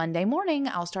then come Monday morning,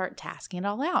 I'll start tasking it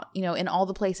all out, in all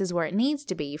the places where it needs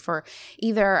to be for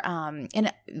either, in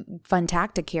a fun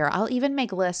tactic here, I'll even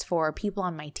make lists for people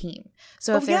on my team.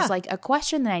 So if there's like a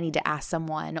question that I need to ask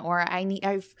someone, or I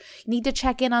need to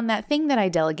check in on that thing that I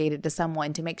delegated to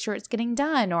someone to make sure it's getting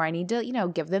done, or I need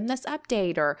to, give them this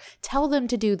update or tell them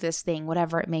to do this thing,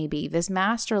 whatever it may be. This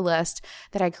master list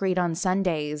that I create on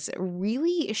Sundays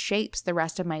really shapes the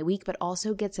rest of my week, but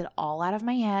also gets it all out of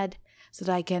my head, so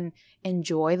that I can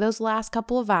enjoy those last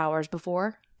couple of hours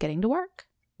before getting to work.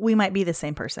 We might be the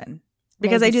same person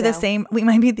because I do the same. We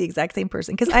might be the exact same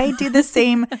person because I do the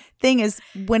same thing as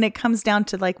when it comes down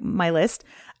to like my list,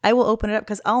 I will open it up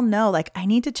because I'll know like I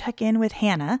need to check in with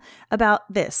Hannah about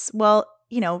this. Well,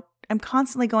 I'm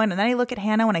constantly going, and then I look at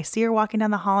Hannah when I see her walking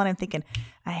down the hall and I'm thinking,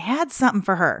 I had something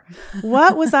for her.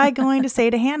 What was I going to say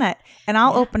to Hannah? And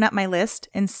I'll open up my list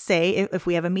and say if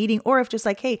we have a meeting, or if just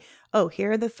like, hey,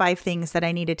 here are the 5 things that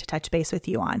I needed to touch base with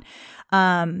you on.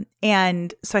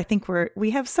 And so I think we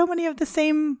have so many of the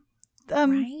same,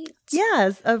 right?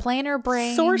 Yes. Of planner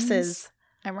brains. Sources.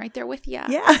 I'm right there with you.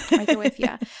 Yeah. Right there with you.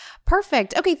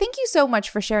 Perfect. Okay. Thank you so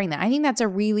much for sharing that. I think that's a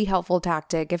really helpful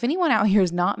tactic. If anyone out here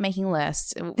is not making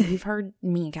lists, we've heard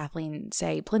me and Kathleen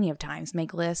say plenty of times,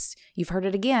 make lists. You've heard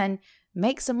it again.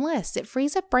 Make some lists. It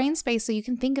frees up brain space so you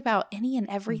can think about any and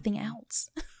everything else.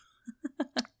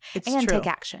 It's and true. take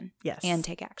action. Yes. And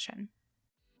take action.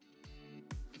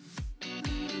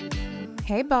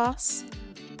 Hey, boss.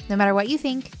 No matter what you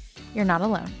think, you're not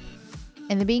alone.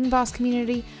 In the Being Boss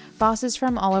community, bosses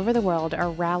from all over the world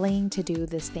are rallying to do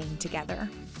this thing together,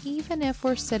 even if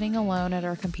we're sitting alone at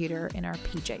our computer in our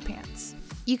PJ pants.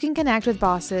 You can connect with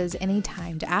bosses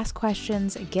anytime to ask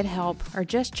questions, get help, or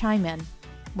just chime in.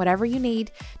 Whatever you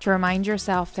need to remind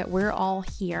yourself that we're all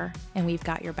here and we've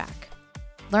got your back.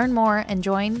 Learn more and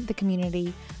join the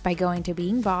community by going to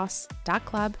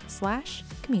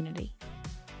beingboss.club/community.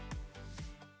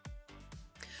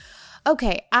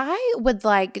 Okay, I would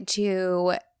like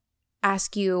to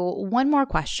ask you one more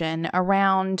question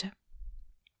around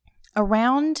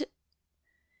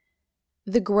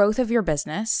the growth of your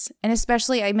business. And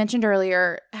especially, I mentioned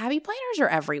earlier, happy planners are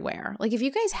everywhere. Like if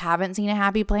you guys haven't seen a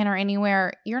happy planner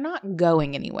anywhere, you're not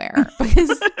going anywhere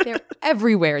because they're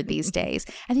everywhere these days.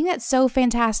 I think that's so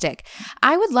fantastic.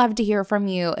 I would love to hear from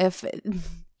you if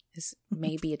this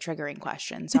may be a triggering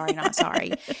question. Sorry, not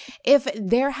sorry. If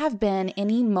there have been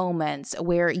any moments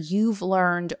where you've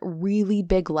learned really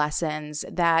big lessons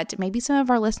that maybe some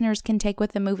of our listeners can take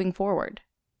with them moving forward.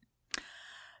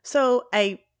 So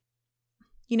having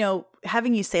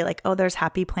you say like, oh, there's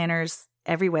happy planners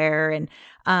everywhere.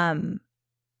 And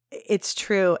it's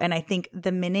true. And I think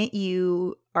the minute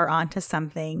you are onto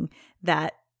something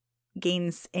that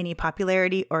gains any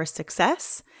popularity or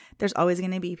success, there's always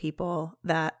going to be people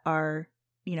that are,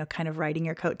 kind of riding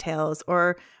your coattails,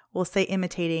 or we'll say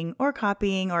imitating or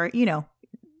copying, or,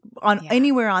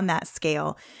 anywhere on that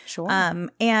scale. Sure.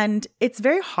 And it's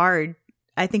very hard.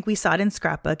 I think we saw it in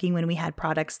scrapbooking when we had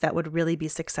products that would really be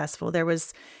successful.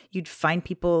 You'd find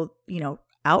people,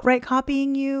 outright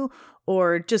copying you,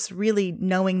 or just really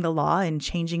knowing the law and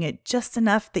changing it just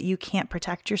enough that you can't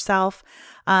protect yourself.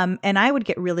 And I would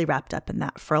get really wrapped up in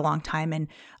that for a long time. And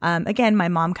again, my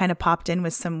mom kind of popped in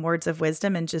with some words of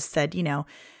wisdom and just said,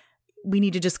 we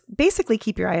need to just basically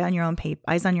keep your eyes on your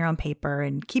own paper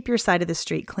and keep your side of the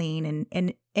street clean.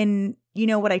 And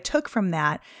what I took from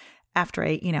that after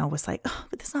I, was like, oh,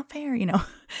 but that's not fair,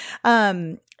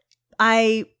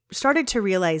 I started to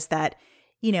realize that,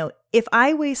 if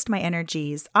I waste my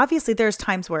energies, obviously there's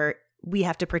times where we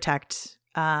have to protect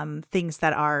things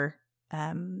that are,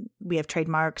 we have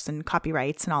trademarks and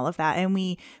copyrights and all of that. And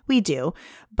we do.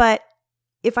 But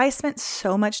if I spent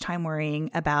so much time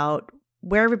worrying about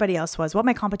where everybody else was, what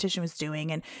my competition was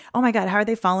doing, and, oh my God, how are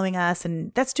they following us?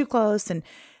 And that's too close. And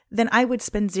then I would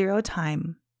spend zero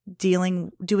time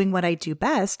doing what I do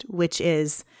best, which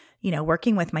is,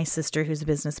 working with my sister who's a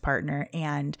business partner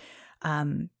and,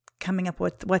 coming up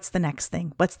with what's the next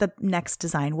thing, what's the next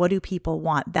design, what do people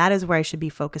want? That is where I should be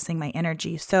focusing my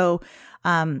energy. So,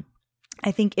 I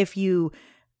think if you,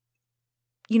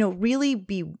 really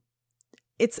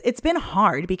it's been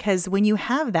hard because when you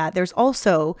have that, there's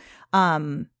also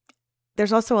a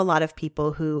lot of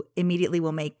people who immediately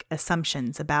will make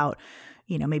assumptions about,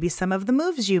 maybe some of the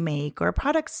moves you make or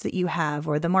products that you have,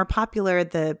 or the more popular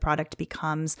the product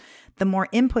becomes, the more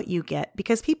input you get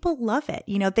because people love it.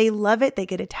 They love it. They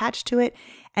get attached to it.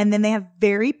 And then they have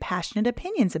very passionate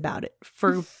opinions about it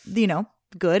for,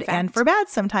 good and for bad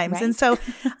sometimes. Right. And so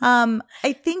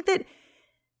I think that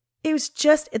it was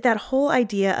just that whole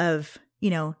idea of,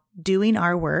 doing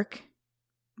our work,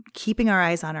 keeping our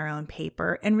eyes on our own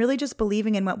paper, and really just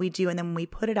believing in what we do. And then when we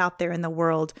put it out there in the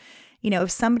world,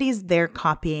 if somebody's there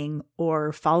copying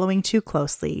or following too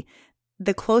closely,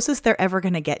 the closest they're ever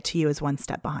going to get to you is one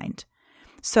step behind.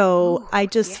 So I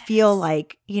just feel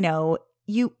like,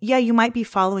 you might be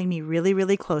following me really,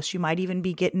 really close. You might even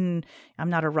be getting, I'm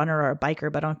not a runner or a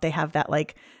biker, but don't they have that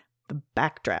like the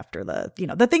backdraft or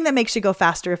the thing that makes you go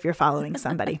faster if you're following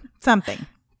somebody, something,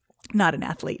 not an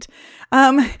athlete.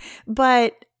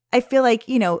 But I feel like,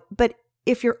 but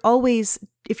if you're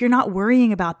not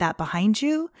worrying about that behind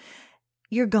you,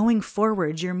 you're going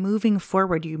forward, you're moving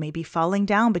forward. You may be falling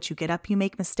down, but you get up, you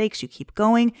make mistakes, you keep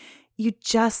going.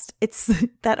 It's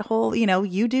that whole,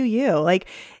 you do you. Like,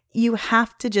 you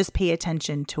have to just pay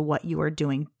attention to what you are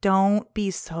doing. Don't be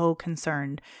so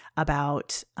concerned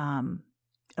about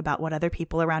what other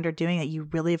people around are doing that you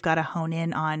really have got to hone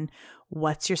in on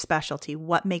what's your specialty,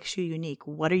 what makes you unique,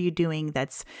 what are you doing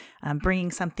that's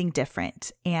bringing something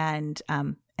different, and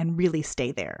really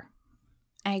stay there.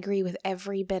 I agree with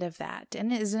every bit of that.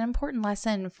 And it is an important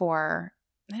lesson for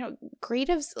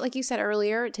creatives, like you said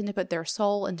earlier, tend to put their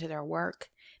soul into their work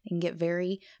and get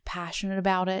very passionate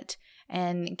about it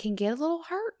and can get a little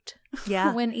hurt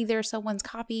when either someone's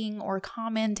copying or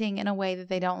commenting in a way that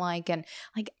they don't like. And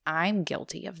like, I'm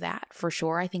guilty of that for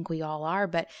sure. I think we all are,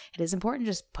 but it is important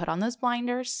to just put on those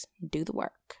blinders, do the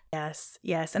work. Yes.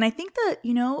 And I think that,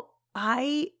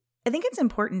 I think it's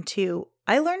important too.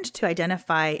 I learned to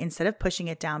identify instead of pushing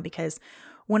it down, because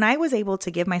when I was able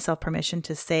to give myself permission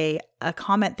to say a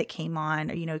comment that came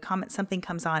on, or, something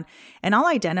comes on, and I'll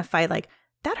identify like,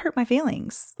 that hurt my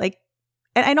feelings. Like,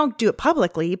 and I don't do it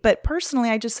publicly, but personally,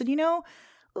 I just said, oh,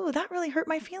 that really hurt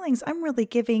my feelings. I'm really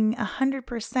giving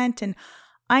 100%. And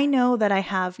I know that I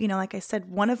have, like I said,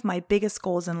 one of my biggest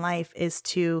goals in life is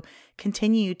to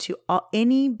continue to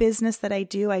any business that I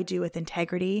do with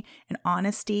integrity and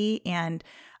honesty, and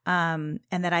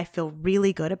that I feel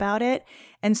really good about it.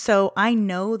 And so I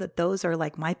know that those are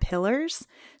like my pillars.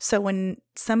 So when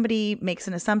somebody makes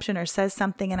an assumption or says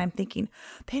something and I'm thinking,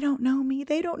 they don't know me,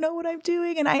 they don't know what I'm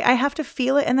doing, and I have to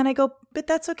feel it. And then I go, but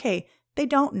that's okay. They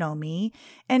don't know me.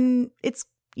 And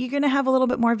you're going to have a little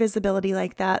bit more visibility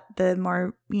like that. The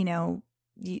more,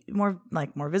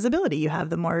 more visibility you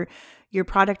have, the more your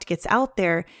product gets out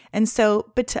there. And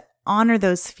so, but to honor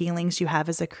those feelings you have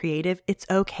as a creative, it's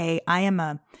okay.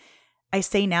 I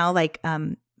say now, like,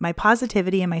 my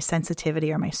positivity and my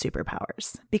sensitivity are my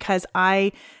superpowers, because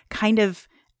I kind of,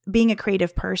 being a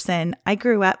creative person, I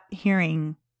grew up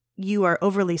hearing, you are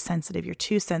overly sensitive. You're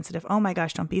too sensitive. Oh my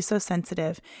gosh, don't be so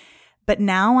sensitive. But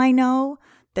now I know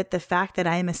that the fact that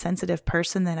I am a sensitive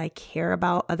person, that I care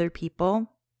about other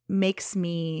people, makes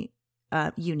me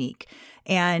unique.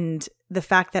 And the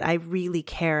fact that I really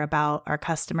care about our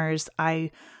customers,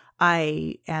 I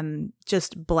am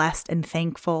just blessed and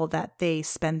thankful that they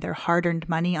spend their hard-earned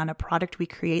money on a product we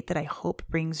create that I hope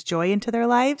brings joy into their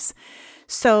lives.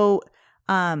 So,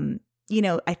 I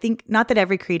think not that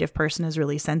every creative person is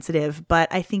really sensitive,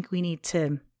 but I think we need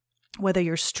to, whether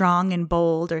you're strong and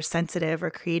bold or sensitive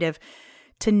or creative,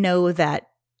 to know that,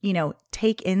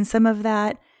 take in some of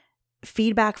that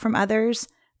feedback from others,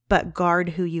 but guard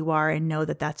who you are and know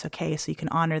that that's okay. So you can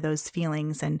honor those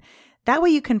feelings, and that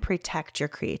way you can protect your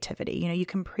creativity. You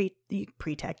can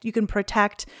protect,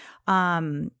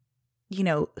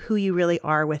 who you really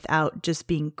are without just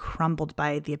being crumbled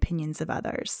by the opinions of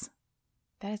others.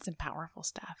 That is some powerful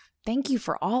stuff. Thank you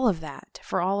for all of that.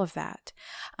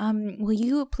 Will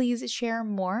you please share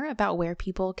more about where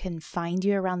people can find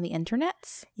you around the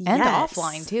internets and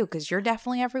offline too? Because you're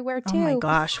definitely everywhere too. Oh my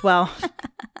gosh. Well,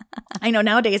 I know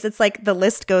nowadays it's like the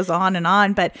list goes on and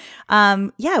on, but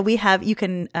you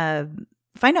can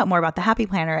find out more about the Happy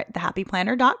Planner at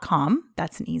thehappyplanner.com.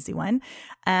 That's an easy one.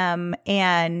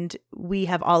 And we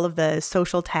have all of the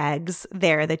social tags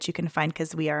there that you can find,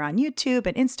 because we are on YouTube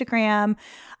and Instagram.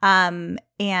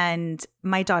 And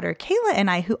my daughter Kayla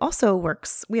and I, who also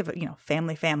works, we have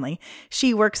a family.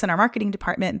 She works in our marketing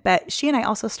department, but she and I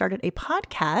also started a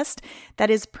podcast that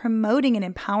is promoting and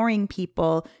empowering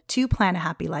people to plan a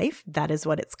happy life. That is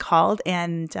what it's called.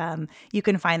 And you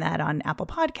can find that on Apple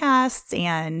Podcasts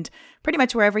and pretty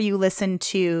much wherever you listen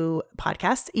to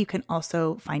podcasts. You can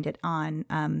also find it on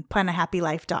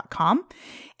planahappylife.com.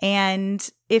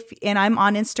 And I'm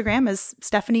on Instagram as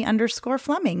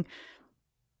Stephanie_Fleming.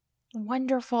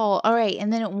 Wonderful. All right.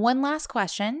 And then one last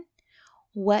question.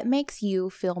 What makes you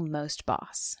feel most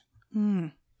boss?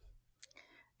 You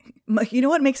know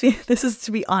what makes me, this is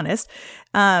to be honest,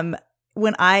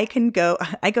 when I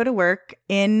go to work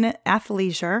in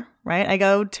athleisure, right? I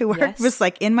go to work just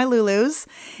like in my Lulus.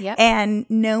 Yep. And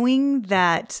knowing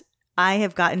that I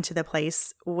have gotten to the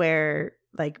place where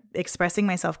like expressing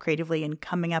myself creatively and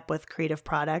coming up with creative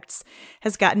products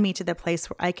has gotten me to the place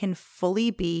where I can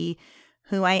fully be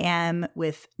who I am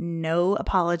with no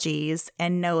apologies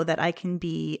and know that I can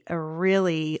be a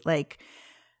really like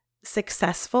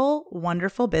successful,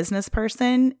 wonderful business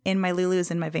person in my Lulus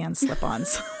and my Vans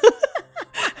slip-ons.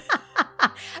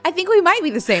 I think we might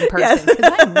be the same person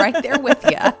because I'm right there with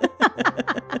you.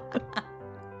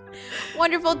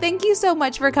 Wonderful. Thank you so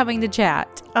much for coming to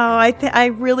chat. Oh, I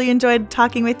really enjoyed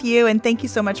talking with you, and thank you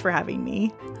so much for having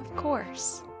me. Of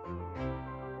course.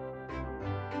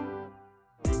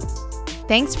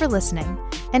 Thanks for listening.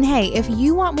 And hey, if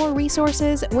you want more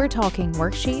resources, we're talking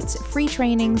worksheets, free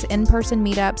trainings, in-person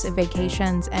meetups,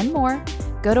 vacations, and more.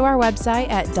 Go to our website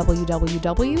at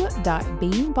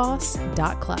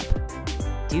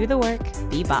www.beingboss.club. Do the work,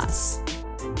 be boss.